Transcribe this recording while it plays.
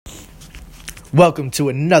Welcome to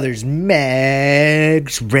another's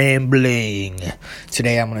Mags Rambling.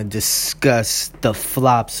 Today I'm going to discuss the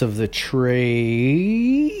flops of the trade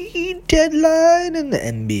deadline in the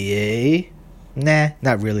NBA. Nah,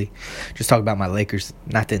 not really. Just talk about my Lakers,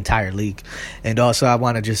 not the entire league. And also I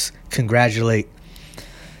want to just congratulate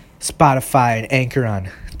Spotify and Anchor on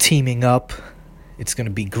teaming up. It's going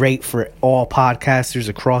to be great for all podcasters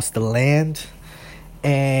across the land.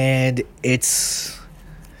 And it's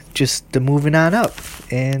just the moving on up.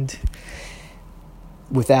 And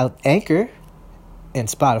without Anchor and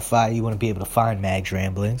Spotify, you wouldn't be able to find Mags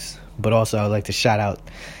Ramblings. But also I'd like to shout out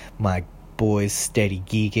my boys Steady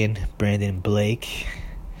Geekin, Brandon and Blake,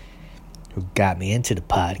 who got me into the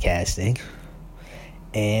podcasting.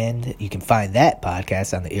 And you can find that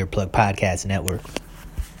podcast on the Earplug Podcast Network.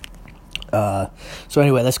 So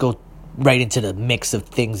anyway, let's go right into the mix of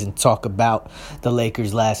things and talk about the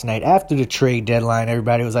Lakers last night. After the trade deadline,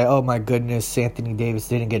 everybody was like, oh my goodness, Anthony Davis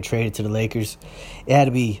didn't get traded to the Lakers. It had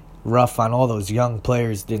to be rough on all those young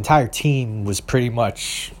players. The entire team was pretty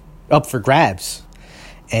much up for grabs.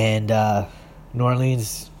 And New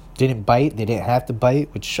Orleans didn't bite. They didn't have to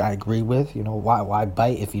bite, which I agree with. You know, why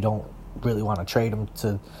bite if you don't really want to trade them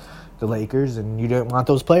to the Lakers and you didn't want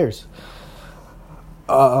those players?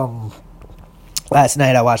 Last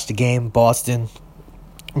night I watched the game, Boston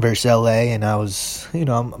versus LA, and I was,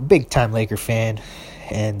 I'm a big-time Laker fan,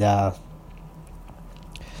 and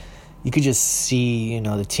you could just see,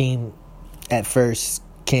 the team at first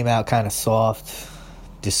came out kind of soft,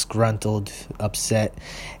 disgruntled, upset,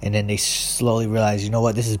 and then they slowly realized, you know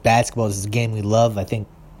what, this is basketball, this is a game we love. I think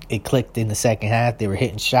it clicked in the second half. They were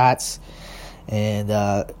hitting shots, and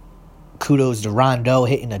kudos to Rondo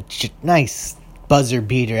hitting a nice buzzer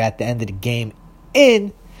beater at the end of the game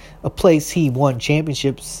in a place he won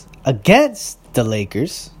championships against the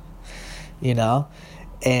Lakers,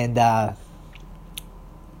 and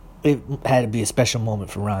it had to be a special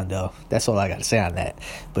moment for Rondo. That's all I got to say on that.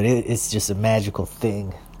 But it's just a magical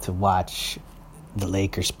thing to watch the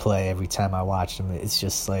Lakers play every time I watch them. It's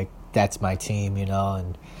just like, that's my team,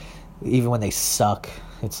 and even when they suck,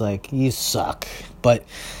 it's like, you suck. But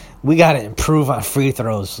we got to improve on free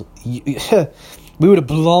throws. We would have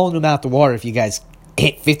blown them out the water if you guys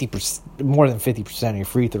hit 50%, more than 50% of your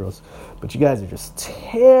free throws. But you guys are just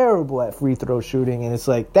terrible at free throw shooting. And it's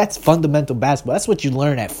like, that's fundamental basketball. That's what you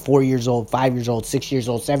learn at 4 years old, 5 years old, 6 years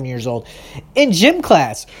old, 7 years old in gym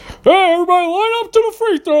class. Hey, everybody line up to the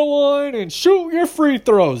free throw line and shoot your free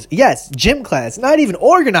throws. Yes, gym class. Not even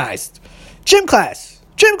organized. Gym class.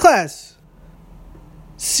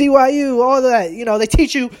 CYU, all that. They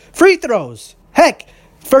teach you free throws. Heck,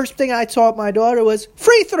 first thing I taught my daughter was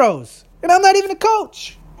free throws. And I'm not even a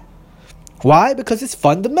coach. Why? Because it's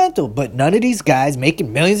fundamental. But none of these guys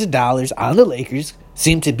making millions of dollars on the Lakers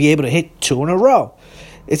seem to be able to hit 2 in a row.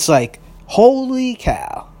 It's like, holy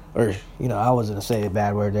cow. Or, I wasn't going to say a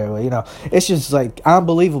bad word there. But, it's just like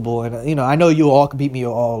unbelievable. And, I know you all can beat me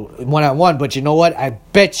all one-on-one. But you know what? I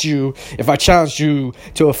bet you if I challenged you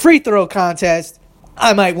to a free throw contest,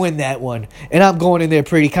 I might win that one. And I'm going in there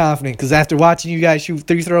pretty confident because after watching you guys shoot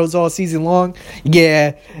free throws all season long,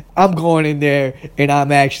 yeah, I'm going in there and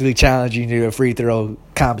I'm actually challenging you to a free throw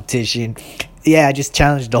competition. Yeah, I just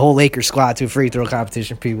challenged the whole Lakers squad to a free throw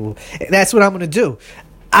competition, people. And that's what I'm going to do.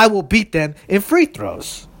 I will beat them in free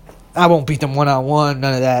throws. I won't beat them one-on-one,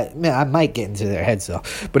 none of that. Man, I might get into their heads, though.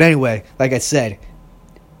 But anyway, like I said,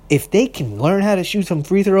 if they can learn how to shoot some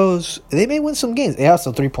free throws, they may win some games. They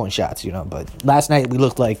also three-point shots, But last night we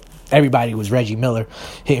looked like everybody was Reggie Miller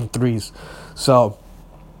hitting threes. So,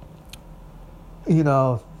 with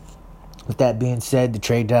that being said, the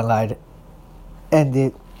trade deadline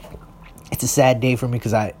ended. It's a sad day for me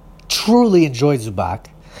because I truly enjoyed Zubac.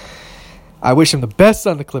 I wish him the best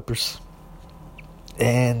on the Clippers.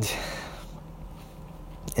 And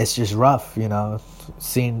it's just rough,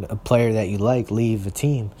 seeing a player that you like leave a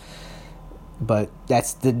team. But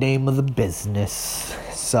that's the name of the business.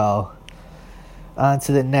 So, on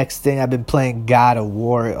to the next thing. I've been playing God of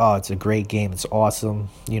War. Oh, it's a great game. It's awesome.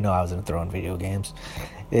 I was going to throw in video games.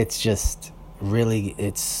 It's just really,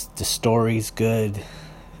 the story's good.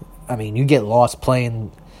 I mean, you get lost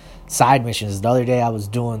playing side missions. The other day I was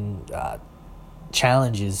doing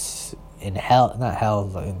challenges in hell. Not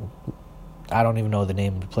hell. I don't even know the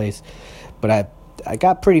name of the place. But I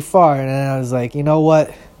got pretty far, and then I was like, you know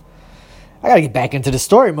what? I got to get back into the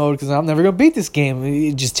story mode because I'm never going to beat this game.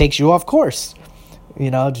 It just takes you off course.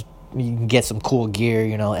 You can get some cool gear,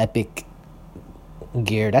 epic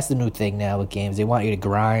gear. That's the new thing now with games. They want you to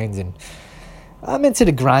grind, and I'm into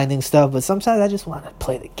the grinding stuff, but sometimes I just want to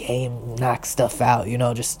play the game, knock stuff out,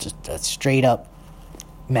 just straight up,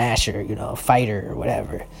 masher, fighter or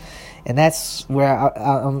whatever. And that's where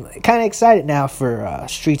I'm kind of excited now for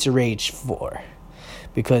Streets of Rage 4.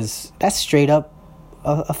 Because that's straight up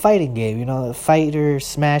a fighting game, a fighter,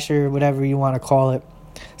 smasher, whatever you want to call it.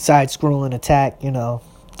 Side-scrolling attack,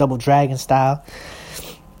 Double Dragon style.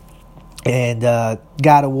 And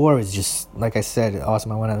God of War is just, like I said,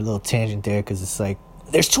 awesome. I went on a little tangent there because it's like,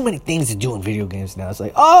 there's too many things to do in video games now. It's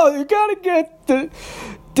like, oh, you gotta get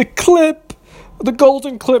the clip, the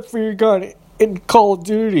golden clip for your gun in Call of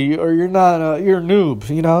Duty, or you're not, you're a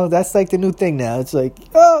noob. That's like the new thing now. It's like,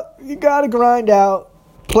 oh, you gotta grind out,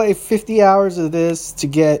 play 50 hours of this to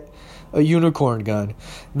get a unicorn gun.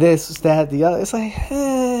 This, that, the other. It's like,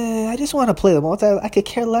 I just want to play the multi. I could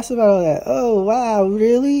care less about all that. Oh, wow,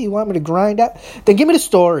 really? You want me to grind out? Then give me the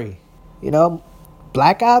story.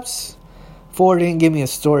 Black Ops 4 didn't give me a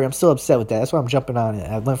story. I'm still upset with that. That's why I'm jumping on it.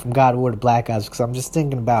 I went from God of War to Black Ops because I'm just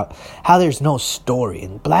thinking about how there's no story.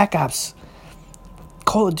 And Black Ops,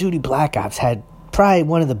 Call of Duty Black Ops had probably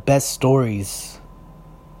one of the best stories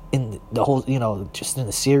in the whole, just in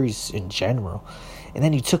the series in general. And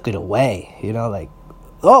then you took it away, like,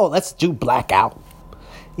 oh, let's do Blackout.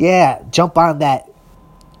 Yeah, jump on that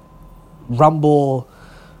Rumble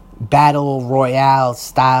Battle Royale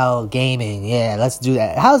style gaming. Yeah, let's do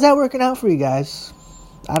that. How's that working out for you guys?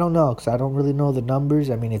 I don't know, because I don't really know the numbers.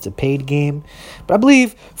 I mean, it's a paid game. But I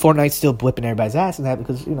believe Fortnite's still whipping everybody's ass in that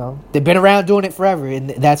because, they've been around doing it forever.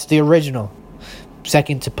 And that's the original.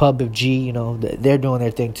 Second to PUBG, they're doing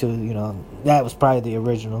their thing too. That was probably the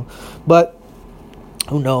original. But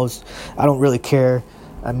who knows? I don't really care.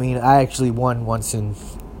 I mean, I actually won once in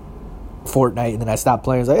Fortnite, and then I stopped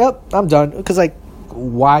playing. I was like, yep, I'm done. Because,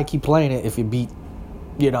 why keep playing it if you beat,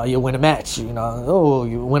 you win a match? Oh,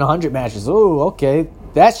 you win 100 matches. Oh, okay.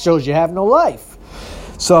 That shows you have no life.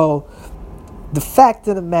 So, the fact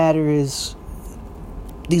of the matter is,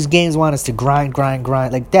 these games want us to grind.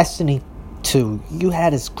 Like Destiny 2. You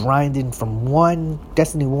had us grinding from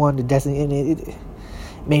Destiny 1 to Destiny, and it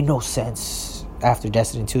made no sense. After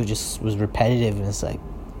Destiny 2 just was repetitive, and it's like,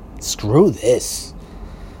 screw this.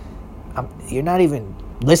 You're not even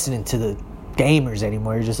listening to the gamers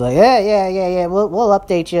anymore. You're just like, yeah, we'll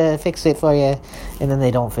update you, fix it for you, and then they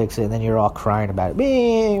don't fix it, and then you're all crying about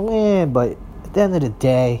it. But at the end of the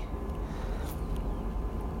day,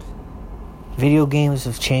 video games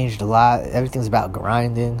have changed a lot. Everything's about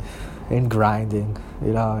grinding, and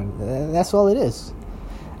that's all it is.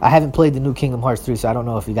 I haven't played the new Kingdom Hearts 3, so I don't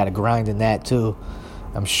know if you got to grind in that too.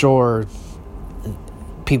 I'm sure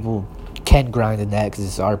people can grind in that because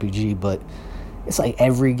it's an RPG, but it's like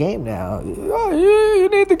every game now. Oh, you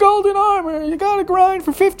need the golden armor. You got to grind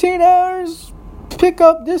for 15 hours. Pick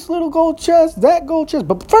up this little gold chest, that gold chest.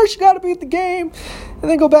 But first you got to beat the game and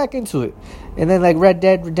then go back into it. And then like Red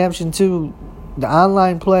Dead Redemption 2, the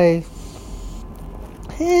online play,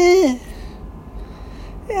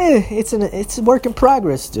 it's a work in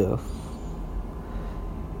progress still.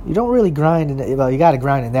 You don't really grind you got to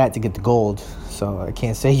grind in that to get the gold. So I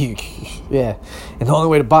can't say you, yeah. And the only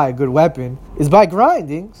way to buy a good weapon is by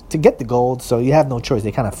grinding to get the gold. So you have no choice.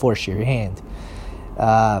 They kind of force your hand.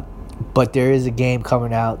 But there is a game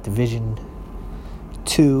coming out, Division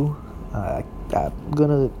 2. I'm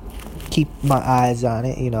gonna keep my eyes on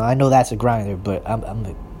it. I know that's a grinder, but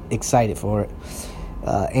I'm excited for it.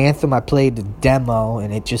 Anthem, I played the demo,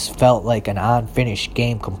 and it just felt like an unfinished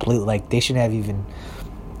game completely. Like, they should have even...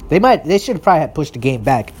 They should probably have pushed the game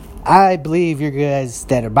back. I believe you guys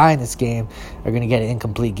that are buying this game are going to get an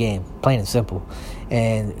incomplete game. Plain and simple.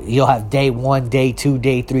 And you'll have day 1, day 2,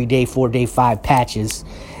 day 3, day 4, day 5 patches.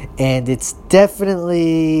 And it's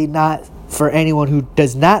definitely not for anyone who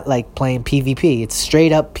does not like playing PvP. It's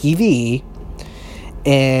straight up PvE.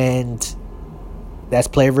 And that's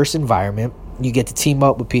player versus environment. You get to team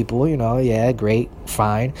up with people, yeah, great,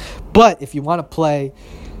 fine. But if you want to play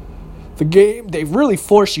the game, they really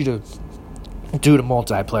force you to do the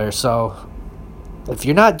multiplayer. So if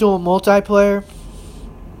you're not doing multiplayer,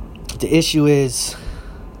 the issue is...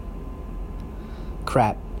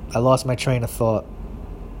 Crap, I lost my train of thought.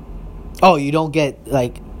 Oh, you don't get,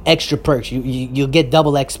 extra perks. You'll get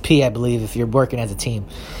double XP, I believe, if you're working as a team.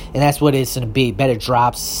 And that's what it's going to be. Better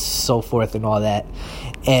drops, so forth, and all that.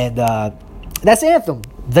 And, that's Anthem,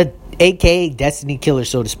 the aka Destiny killer,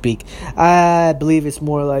 so to speak. I believe it's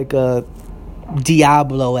more like a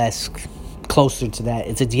Diablo-esque, closer to that.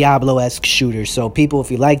 It's a Diablo-esque shooter. So people,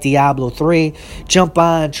 if you like Diablo 3, jump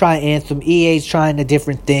on, try Anthem. EA's trying a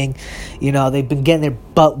different thing. They've been getting their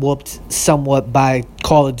butt whooped somewhat by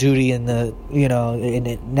Call of Duty and now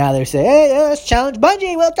they're saying, hey, let's challenge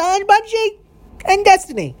Bungie. We'll challenge Bungie and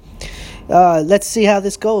Destiny. Let's see how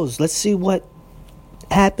this goes. Let's see what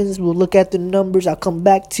happens. We'll look at the numbers. I'll come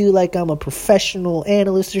back to you like I'm a professional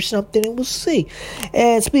analyst or something, and we'll see.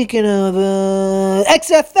 And speaking of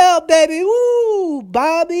XFL, baby, woo,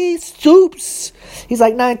 Bobby Stoops. He's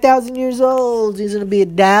like 9,000 years old. He's going to be a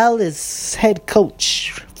Dallas head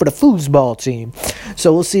coach for the foosball team.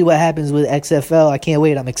 So we'll see what happens with XFL. I can't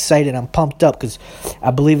wait. I'm excited. I'm pumped up because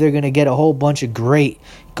I believe they're going to get a whole bunch of great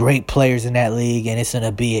players in that league, and it's going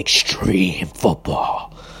to be extreme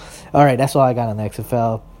football. All right, that's all I got on the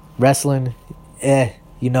XFL. Wrestling,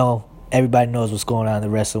 everybody knows what's going on in the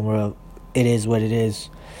wrestling world. It is what it is.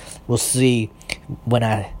 We'll see when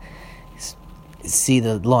I see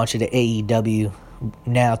the launch of the AEW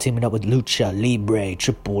now teaming up with Lucha Libre,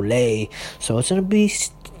 AAA. So it's going to be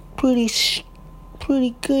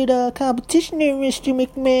pretty good competition there, Mr.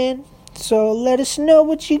 McMahon. So let us know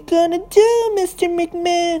what you're going to do, Mr.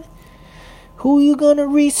 McMahon. Who you going to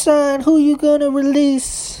re-sign? Who you going to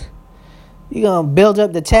release? You going to build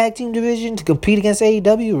up the tag team division to compete against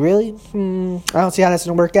AEW? Really? I don't see how that's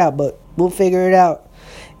going to work out, but we'll figure it out.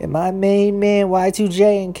 And my main man,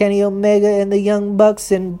 Y2J, and Kenny Omega, and the Young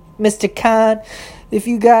Bucks, and Mr. Khan. If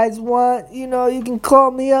you guys want, you can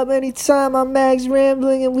call me up anytime. I'm Mags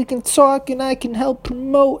Rambling, and we can talk, and I can help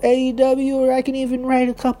promote AEW, or I can even write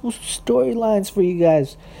a couple storylines for you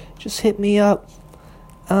guys. Just hit me up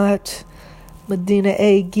at Medina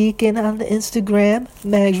A Geekin on the Instagram,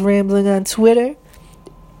 Mags Rambling on Twitter,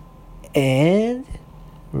 and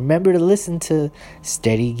remember to listen to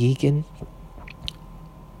Steady Geekin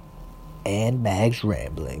and Mags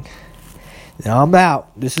Rambling. Now I'm out.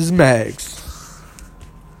 This is Mags.